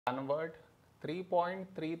Convert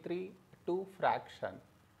 3.33 to fraction.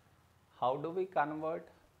 How do we convert?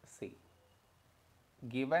 See,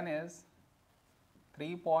 given is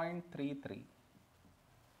 3.33.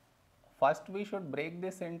 First we should break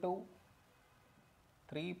this into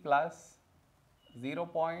 3 plus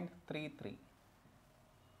 0.33.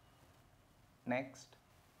 Next,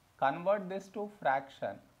 convert this to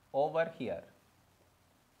fraction over here.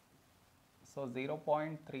 So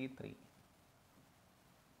 0.33.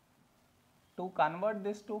 To convert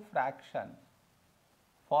this to fraction,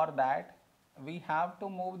 for that we have to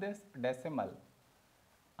move this decimal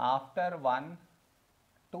after 1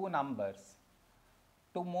 2 numbers.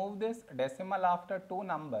 To move this decimal after 2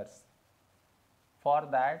 numbers, for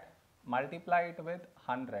that multiply it with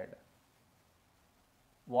 100.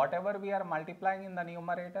 Whatever we are multiplying in the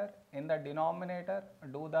numerator, in the denominator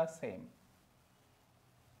do the same.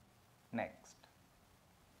 Next,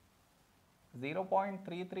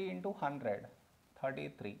 0.33 into 100,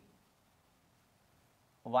 33.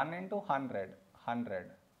 1 into 100,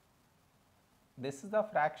 100. This is the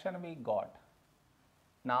fraction we got.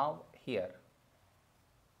 Now here,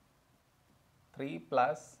 3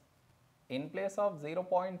 plus, in place of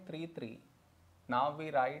 0.33, now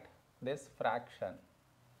we write this fraction,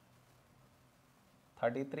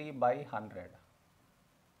 33 by 100.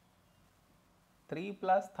 3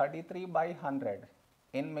 plus 33 by 100.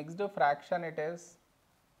 In mixed fraction it is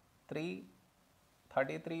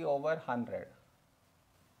 33 over 100.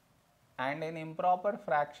 And in improper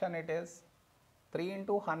fraction it is 3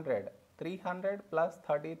 into 100. 300 plus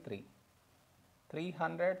 33.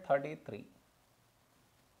 333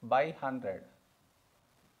 by 100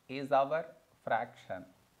 is our fraction.